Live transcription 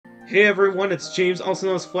Hey everyone, it's James, also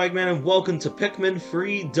known as Flagman, and welcome to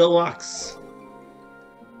Pikmin Deluxe.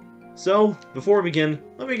 So, before we begin,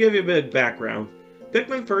 let me give you a bit of background.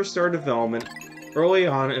 Pikmin first started development early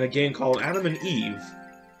on in a game called Adam and Eve,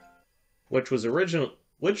 which was later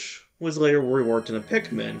reworked into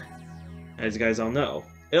Pikmin, as you guys all know.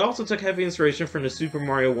 It also took heavy inspiration from the Super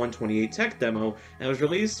Mario 128 tech demo, and was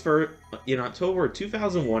released in October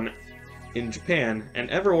 2001 in Japan, and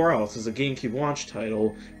everywhere else as a GameCube launch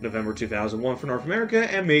title, November 2001 for North America,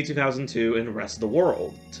 and May 2002 in the rest of the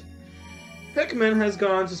world. Pikmin has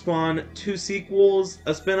gone to spawn 2 sequels,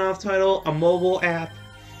 a spin-off title, a mobile app,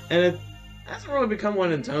 and it hasn't really become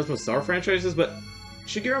one of Nintendo's most star franchises, but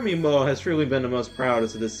Shigeru Miyamoto has truly been the most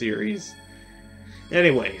proudest of this series.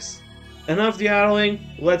 Anyways, enough dawdling,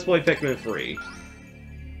 let's play Pikmin 3.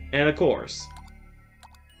 And of course,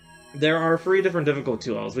 there are 3 different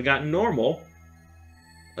difficulty levels. We got Normal,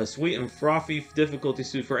 a sweet and frothy difficulty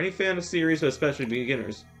suit for any fan of the series, but especially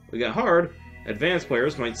beginners. We got Hard, advanced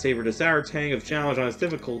players might savor the sour tang of challenge on its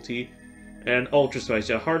difficulty, and Ultra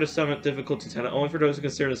Spicy, a hardest summit difficulty 10 only for those who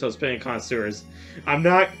consider themselves paying connoisseurs. I'm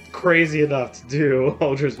not crazy enough to do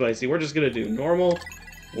Ultra Spicy. We're just gonna do Normal.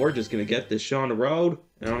 We're just gonna get this show on the road,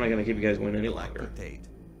 and I'm not gonna keep you guys waiting any longer. Date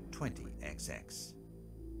 20XX.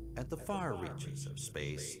 At the far reaches of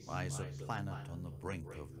space lies a planet on the brink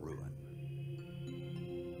of ruin.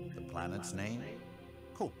 The planet's name?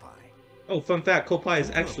 Koppai. Oh, fun fact, Koppai is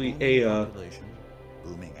actually a,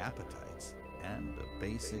 booming appetites, and a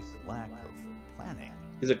basic lack of planning.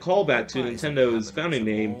 is a callback to Nintendo's founding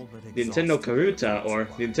name, Nintendo Karuta, or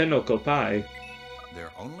Nintendo Koppai.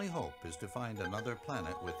 Their only hope is to find another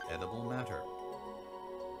planet with edible matter.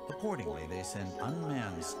 Accordingly, they send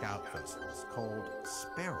unmanned scout vessels called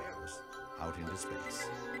Sparrows out into space.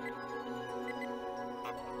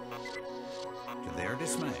 To their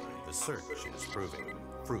dismay, the search is proving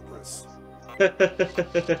fruitless.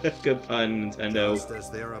 Good pun, Nintendo. Just as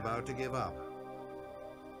they're about to give up,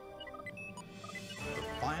 the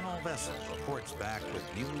final vessel reports back with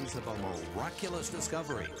news of a miraculous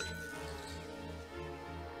discovery.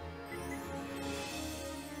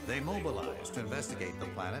 They mobilize to investigate the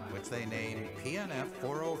planet, which they name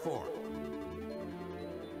PNF-404.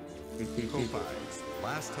 Koppai's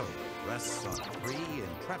last hope rests on 3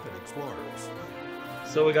 intrepid explorers.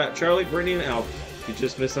 So we got Charlie, Brittany, and Alf. You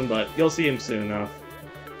just missed him, but you'll see him soon enough.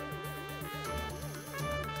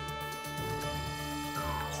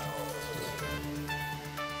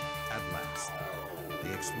 At last,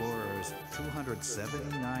 the explorers'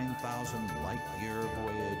 279,000 light-year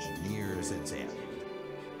voyage nears its end.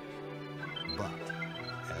 But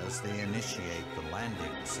as they initiate the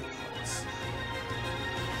landing sequence,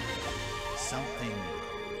 something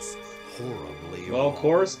goes horribly wrong. Well, of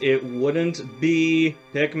course, it wouldn't be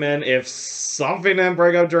Pikmin if something didn't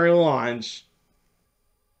break up during launch.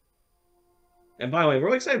 And by the way, I'm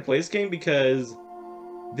really excited to play this game because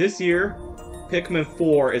this year, Pikmin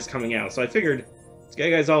 4 is coming out. So I figured, let's get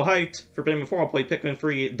you guys all hyped for Pikmin 4. I'll play Pikmin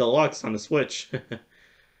 3 Deluxe on the Switch.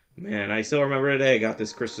 Man, I still remember today I got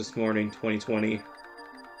this Christmas morning, 2020.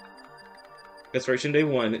 Expiration day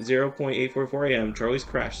 1, 0.844 AM, Charlie's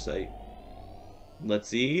crash site. Let's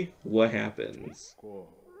see what happens.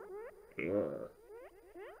 What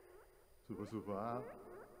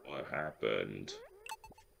happened?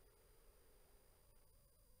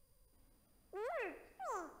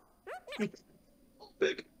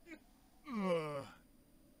 Big.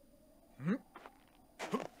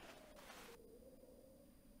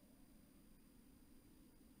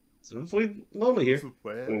 It's awfully lonely here.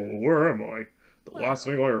 Where am I? The last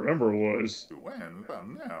thing I remember was...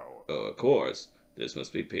 Oh, of course. This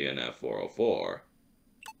must be PNF-404.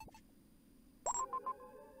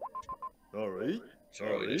 Charlie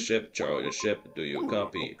the ship, do you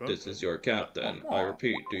copy? This is your captain. I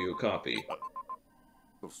repeat, do you copy?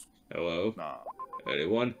 Hello?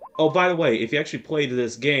 Anyone? Oh, by the way, if you actually played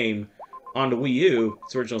this game on the Wii U,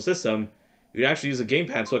 its original system, you'd actually use a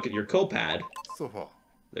gamepad to look at your Koppai.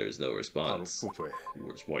 There's no response.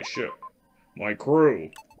 Where's my ship? My crew!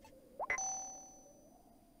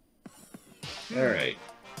 Alright.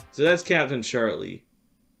 So that's Captain Charlie.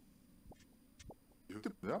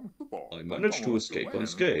 I managed to escape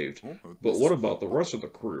unscathed, but what about the rest of the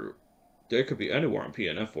crew? They could be anywhere on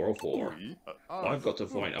PNF-404. I've got to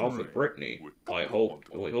find Alf and Brittany. I hope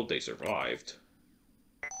they survived.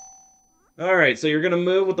 Alright, so you're gonna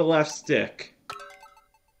move with the left stick.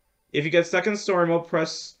 If you get stuck in story mode,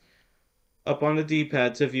 press up on the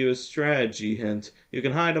D-pad to view a strategy hint. You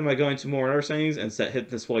can hide them by going to more other settings and set hidden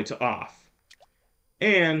display to off.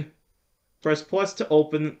 And press plus to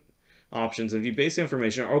open options and view basic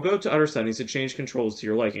information, or go to other settings to change controls to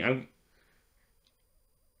your liking.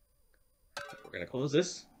 We're gonna close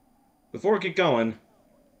this. Before we get going,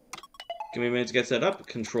 give me a minute to get set up.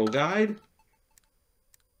 Control guide.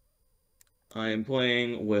 I am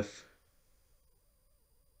playing with...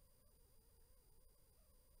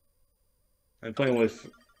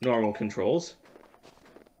 normal controls.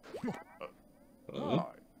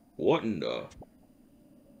 What in the...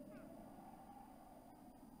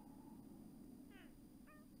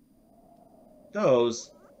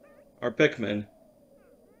 Those are Pikmin.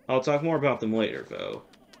 I'll talk more about them later, though.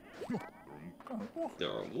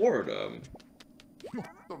 There are more of them.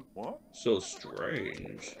 So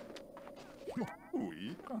strange.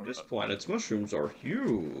 This planet's mushrooms are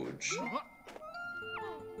huge.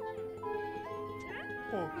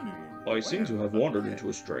 I seem to have wandered into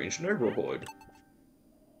a strange neighborhood.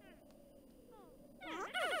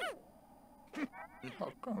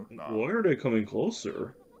 Why are they coming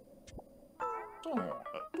closer?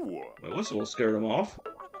 My whistle scared them off.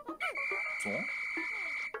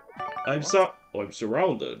 I'm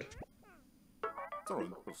surrounded.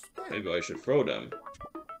 Maybe I should throw them.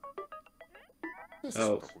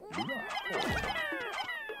 Oh.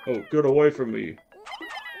 Oh, get away from me.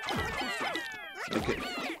 Okay.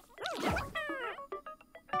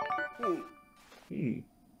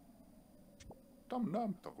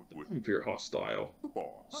 I appear hostile.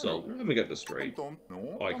 So, let me get this straight.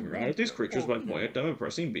 I can run at these creatures by pointing at them and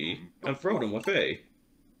pressing B, and throw them with A.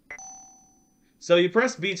 So you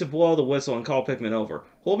press B to blow the whistle and call Pikmin over.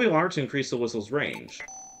 Hold B large to increase the whistle's range.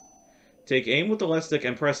 Take aim with the left stick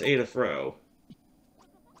and press A to throw.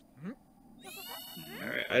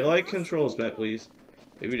 Alright, I like controls, bet please.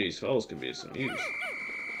 Maybe these fellows can be of some use.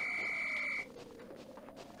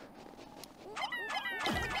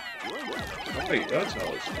 Oh wait, that's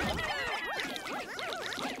how it's done.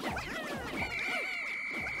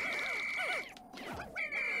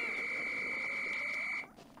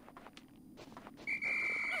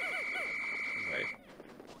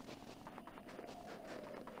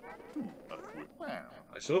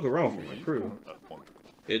 I should look around for my crew.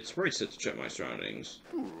 It's right set to check my surroundings.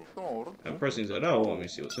 I'm pressing ZL, let me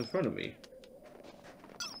see what's in front of me.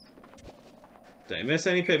 Did I miss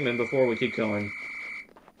any Pikmin before we keep going?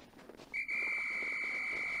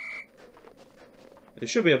 They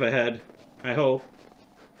should be up ahead, I hope.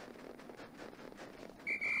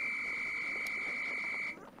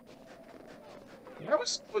 I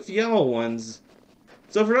was with yellow ones.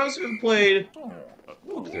 So for those who've played...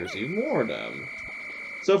 Look, there's even more of them.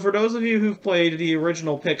 So for those of you who've played the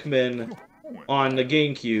original Pikmin on the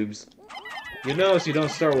GameCubes, you notice you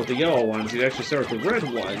don't start with the yellow ones, you actually start with the red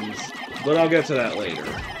ones. But I'll get to that later.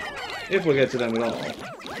 If we get to them at all.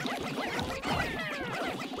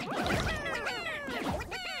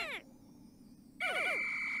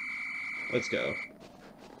 Let's go.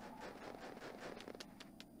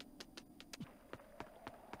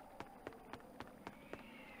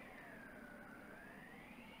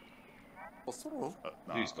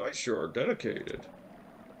 These guys sure are dedicated.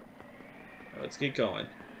 Let's keep going.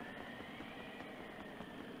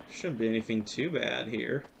 Shouldn't be anything too bad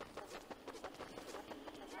here.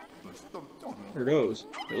 Here goes.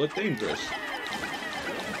 They look dangerous.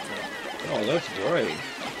 Oh, that's great.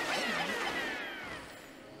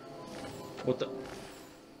 What the?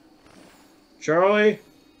 Charlie?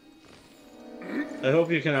 I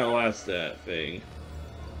hope you can outlast that thing.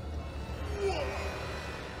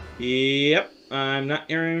 Yep, I'm not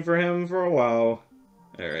hearing for him for a while.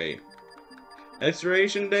 Alright.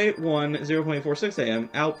 Expiration date 1/0.46 AM.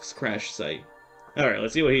 Alps crash site. Alright,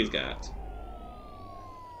 let's see what he's got.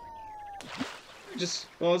 Just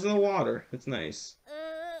falls in the water. It's nice.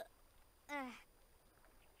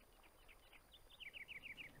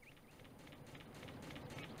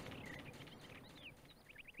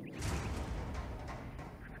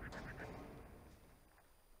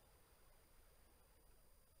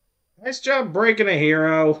 Nice job breaking a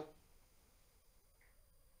hero.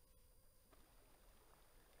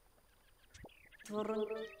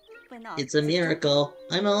 It's a miracle.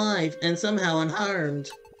 I'm alive and somehow unharmed.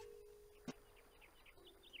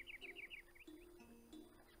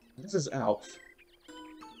 This is Alf.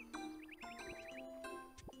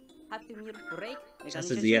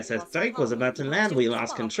 Just as the SS Strike was about to land, we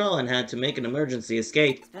lost control and had to make an emergency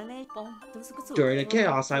escape. During the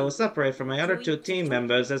chaos, I was separated from my other two team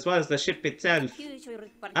members as well as the ship itself.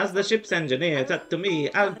 As the ship's engineer, it's up to me,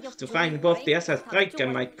 Alf, to find both the SS Strike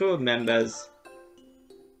and my crew members.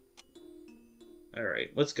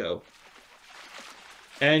 Alright, let's go.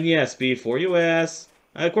 And yes, before you ask,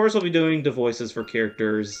 of course I'll be doing the voices for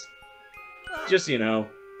characters. Just, you know,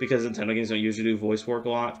 because Nintendo games don't usually do voice work a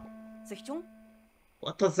lot.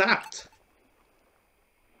 What was that?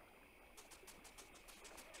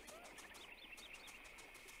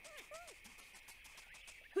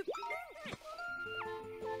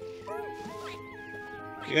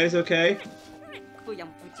 You guys okay?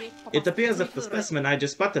 It appears that the specimen I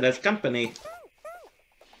just spotted has company.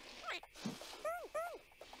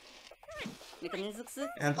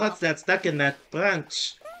 And what's that stuck in that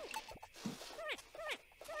branch?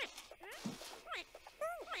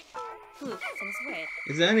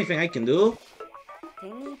 Is there anything I can do?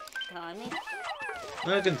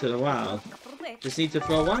 Look into the wild. Just need to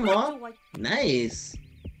throw one more? Nice!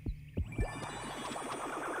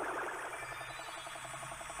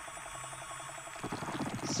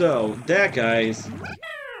 So, that, guys,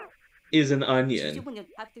 is an onion.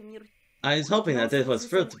 I was hoping that it was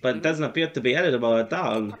fruit, but it doesn't appear to be edible at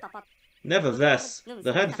all. Nevertheless,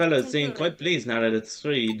 the head fellow seemed quite pleased now that it's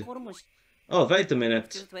freed. Oh, wait a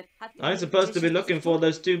minute. I'm supposed to be looking for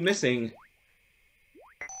those two missing.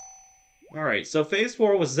 Alright, so phase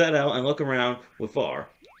 4 was Z out and look around with R.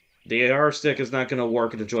 The AR stick is not going to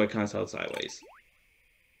work if the Joy-Con's held sideways.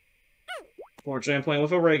 Fortunately, I'm playing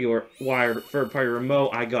with a regular wired third-party remote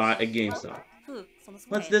I got at GameStop.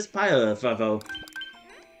 What's this pile of favo?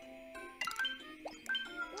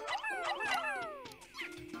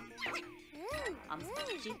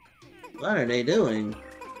 What are they doing?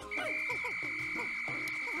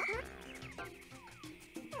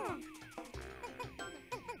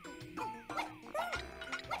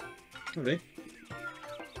 Okay.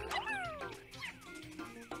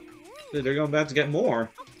 They're going back to get more.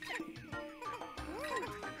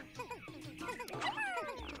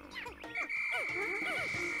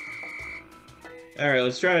 Alright,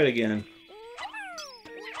 let's try it again.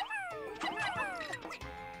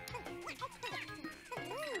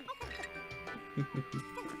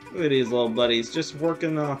 Look at these little buddies, just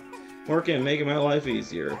working and making my life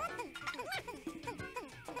easier.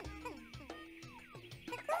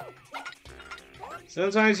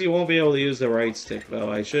 Sometimes you won't be able to use the right stick,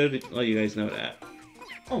 though. I should let you guys know that.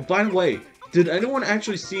 Oh, by the way, did anyone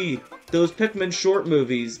actually see those Pikmin short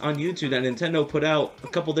movies on YouTube that Nintendo put out a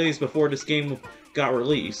couple days before this game got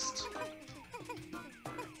released?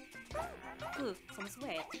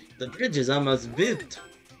 The bridge is almost built.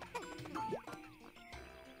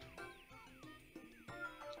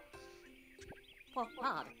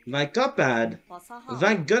 My Koppai!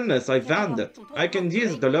 Thank goodness I found it. I can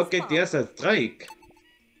use it to locate the SS Strike.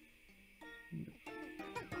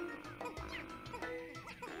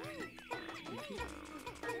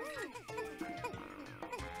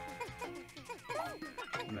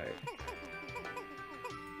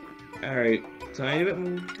 Alright, tiny bit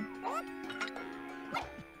more.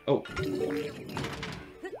 Oh.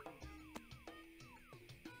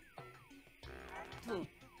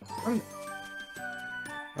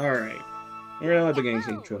 Alright. We're gonna let the game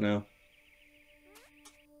take control now.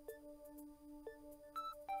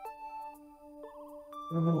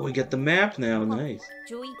 Oh, we get the map now, nice.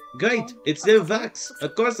 Great, it's Deluxe.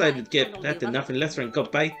 Of course I did get that and nothing less than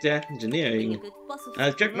Koppai engineering.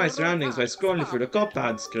 I'll check my surroundings by scrolling through the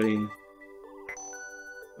Koppai screen.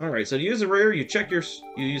 Alright, so to use the rear, you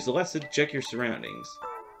use the left to check your surroundings.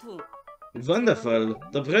 Wonderful,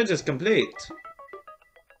 the bridge is complete.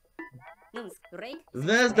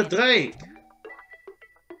 There's the Drake!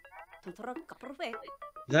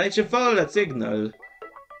 I should follow that signal.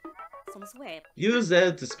 Use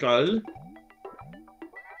that to scroll.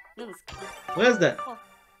 Where's that?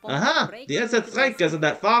 Aha! The SS Strike isn't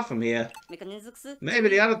that far from here. Maybe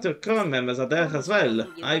the other two crew members are there as well.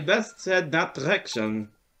 I best head that direction.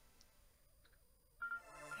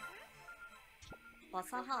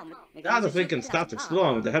 Now that we can start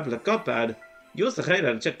exploring with the help of the Koppai, use the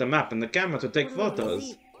radar to check the map and the camera to take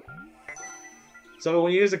photos. So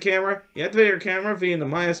when you use a camera, you activate your camera via the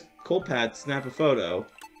minus Koppai to snap a photo.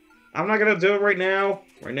 I'm not gonna do it right now.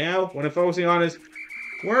 Right now, what I'm focusing on is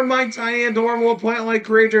where my tiny, adorable plant-like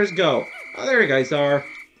creatures go. Oh, there you guys are.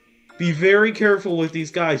 Be very careful with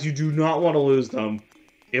these guys. You do not want to lose them.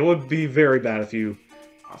 It would be very bad if you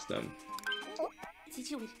lost them.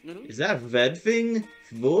 Is that red thing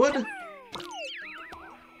wood?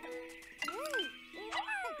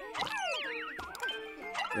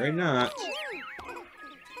 Very not.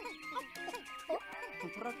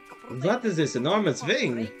 What is this enormous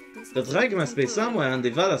thing? The drake must be somewhere on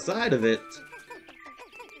the other side of it.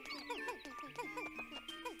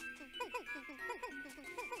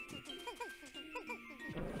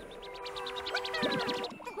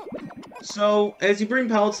 So, as you bring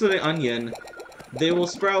pellets to the onion, they will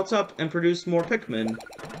sprout up and produce more Pikmin.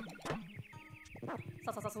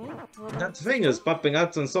 That thing is popping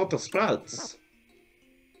out some sort of sprouts.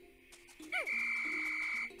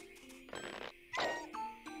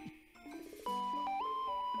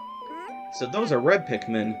 So those are red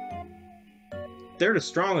Pikmin. They're the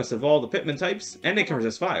strongest of all the Pikmin types, and they can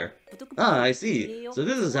resist fire. Ah, I see. So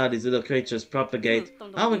this is how these little creatures propagate.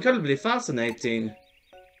 How incredibly fascinating.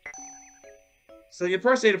 So you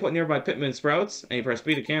press A to put nearby Pikmin sprouts, and you press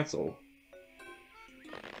B to cancel.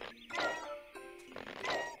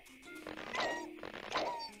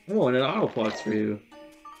 Oh, and it auto-plots for you.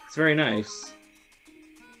 It's very nice.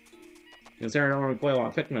 Considering I don't really play a lot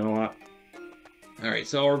of Pikmin a lot. Alright,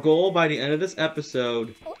 so our goal by the end of this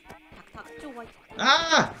episode...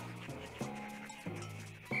 Ah!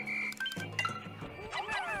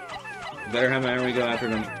 Better have my army go after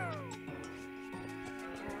them.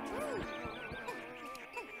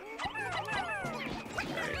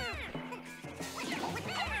 Alright.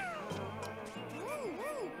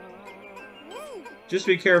 Just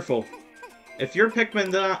be careful. If your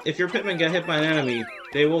Pikmin get hit by an enemy,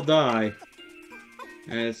 they will die.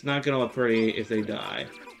 And it's not gonna look pretty if they die.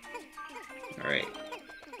 Alright.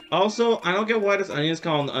 Also, I don't get why this onion is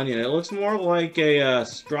called an onion. It looks more like a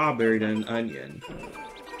strawberry than an onion.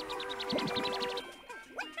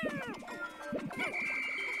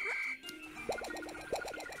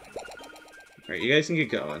 Alright, you guys can get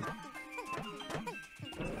going.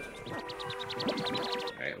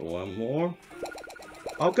 Alright, one more.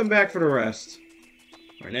 I'll come back for the rest.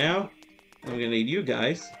 Right now, I'm gonna need you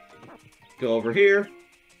guys. Go over here.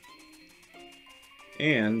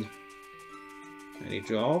 And I need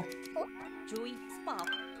you all.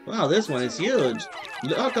 Wow, this one is huge.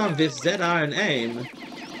 Look on this ZR and aim.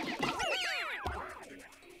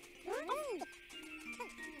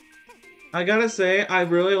 I gotta say, I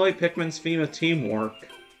really like Pikmin's theme of teamwork.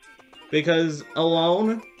 Because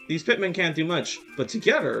alone, these Pikmin can't do much. But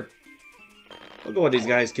together, look at what these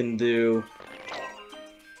guys can do.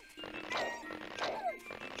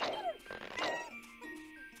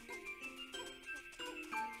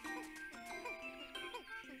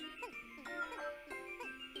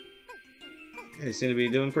 You seem to be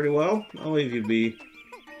doing pretty well. I'll leave you be.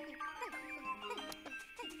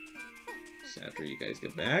 Just after you guys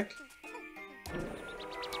get back.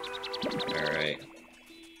 Alright.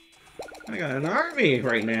 I got an army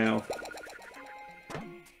right now.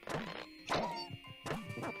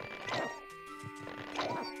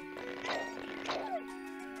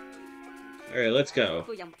 Alright, let's go.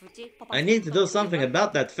 I need to do something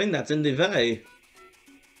about that thing that's in the way.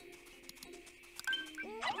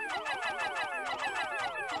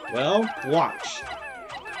 Well, watch.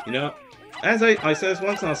 You know, as I said this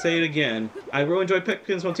once and I'll say it again, I really enjoy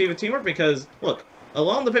Pikmin's motif of teamwork because, look,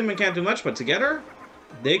 alone the Pikmin can't do much, but together,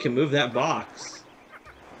 they can move that box.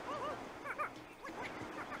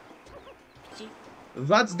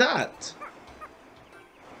 What's that?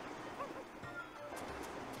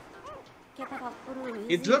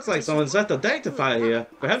 It looks like someone set a data file here.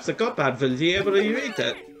 Perhaps the Koppai will be able to read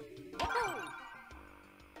it.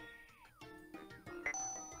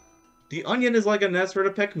 The onion is like a nest for the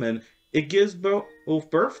Pikmin. It gives both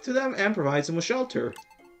birth to them and provides them with shelter.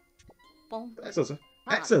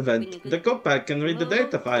 Excellent. The Koppai can read the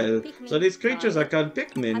data file, so these creatures are called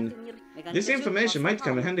Pikmin. This information might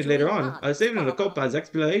come in handy later on. I'll save it in the Koppai's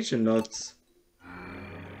exploration notes.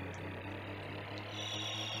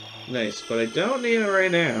 Nice, but I don't need it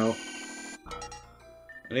right now.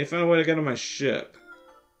 I need to find a way to get on my ship.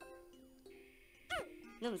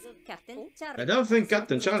 I don't think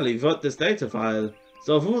Captain Charlie wrote this data file,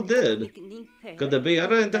 so who did? Could there be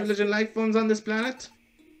other intelligent life forms on this planet?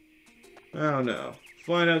 I don't know.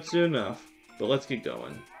 Find out soon enough. But let's keep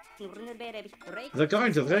going.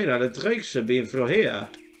 According to radar, the Drake should be through here.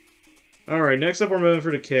 Alright, next up we're moving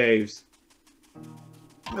for the caves.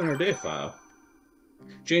 On our data file.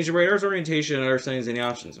 Change the radar's orientation and other settings in the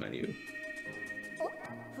options menu.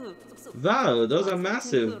 Wow, those are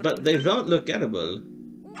massive, but they don't look edible.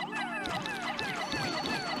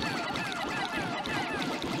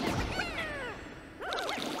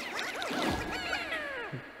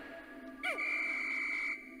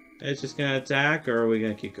 It's just gonna attack, or are we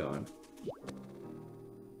gonna keep going?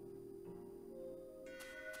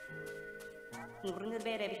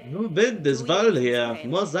 Who built this wall here?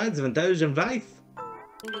 More signs of intelligent life.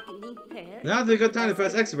 Now's a good time to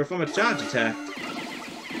press X to perform a charge attack.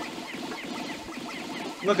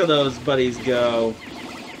 Look at those buddies go.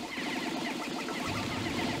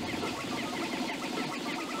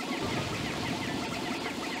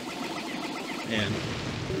 Man,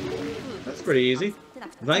 that's pretty easy.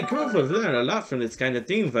 My crew will learn a lot from this kind of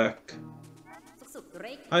teamwork.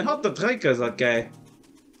 I hope the Drake is okay.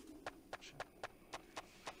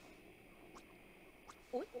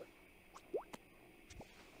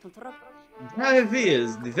 There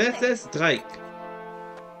is the SS strike.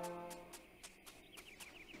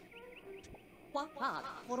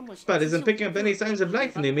 But isn't picking up any signs of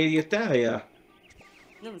life in the immediate area.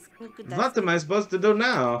 What am I supposed to do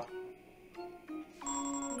now?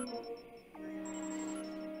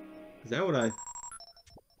 Is that what I...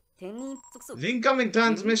 The incoming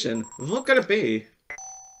transmission. What could it be?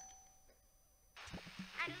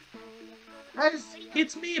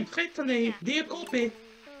 It's me, Brittany, dear Koppai.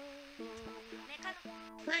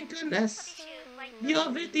 Thank goodness.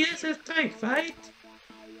 You're with the SS strike, right?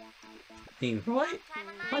 Right?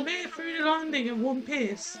 I made it through the landing in one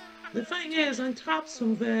piece. The thing is, I'm trapped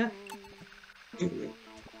somewhere. And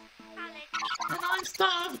I'm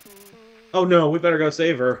starved. Oh no, we better go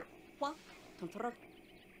save her.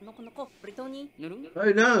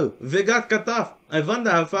 Oh no, we got cut off. I wonder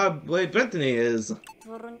how far away Brittany is.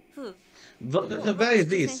 But at the very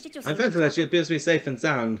least, I'm thankful that she appears to be safe and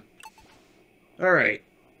sound. Alright.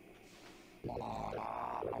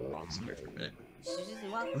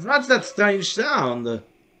 What's that strange sound?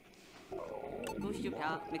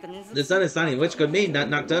 The sun is shining, which could mean that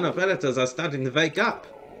nocturnal predators are starting to wake up.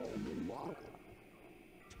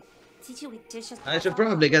 I should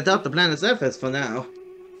probably get off the planet's surface for now.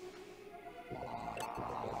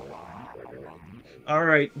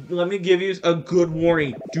 Alright, let me give you a good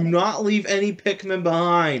warning. Do not leave any Pikmin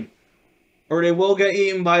behind, or they will get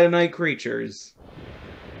eaten by the night creatures.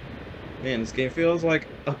 Man, this game feels like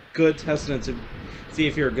a good testament to see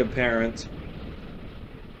if you're a good parent.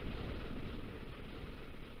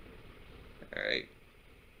 Alright.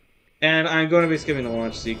 And I'm going to be skipping the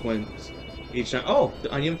launch sequence each time. Oh,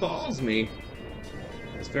 the onion follows me.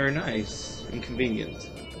 It's very nice and convenient.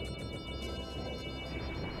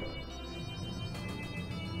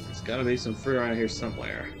 There's gotta be some fruit around here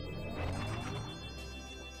somewhere.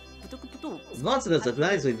 Lots of the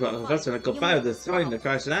supplies we brought Professor Koppai are destroying the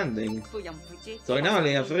crash landing. So I now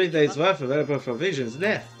only have 3 days worth of available provisions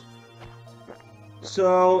left.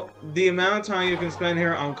 So, the amount of time you can spend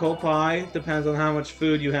here on Koppai depends on how much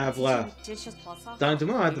food you have left. Starting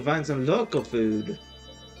tomorrow I have to find some local food.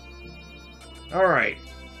 Alright.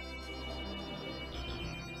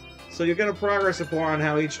 So you get a progress report on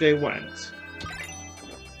how each day went.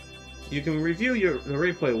 You can review the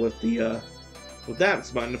replay with the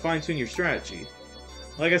that button to fine-tune your strategy.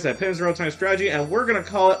 Like I said, Pim's real-time strategy, and we're gonna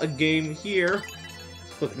call it a game here.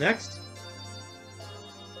 Let's click next.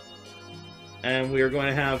 And we are going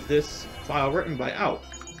to have this file written by Out.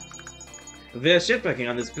 There's shipwrecking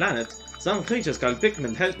on this planet. Some creatures called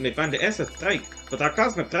Pikmin helped me find the SS strike, but our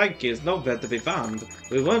cosmic strike key is nowhere to be found.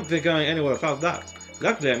 We won't be going anywhere without that.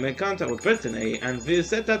 Luckily I made contact with Brittany, and we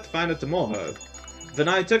set out to find it tomorrow. Then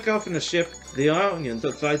I took off in the ship, the Onion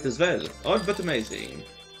took flight as well. Odd but amazing.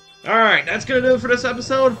 Alright, that's gonna do it for this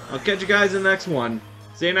episode. I'll catch you guys in the next one.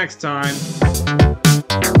 See you next time.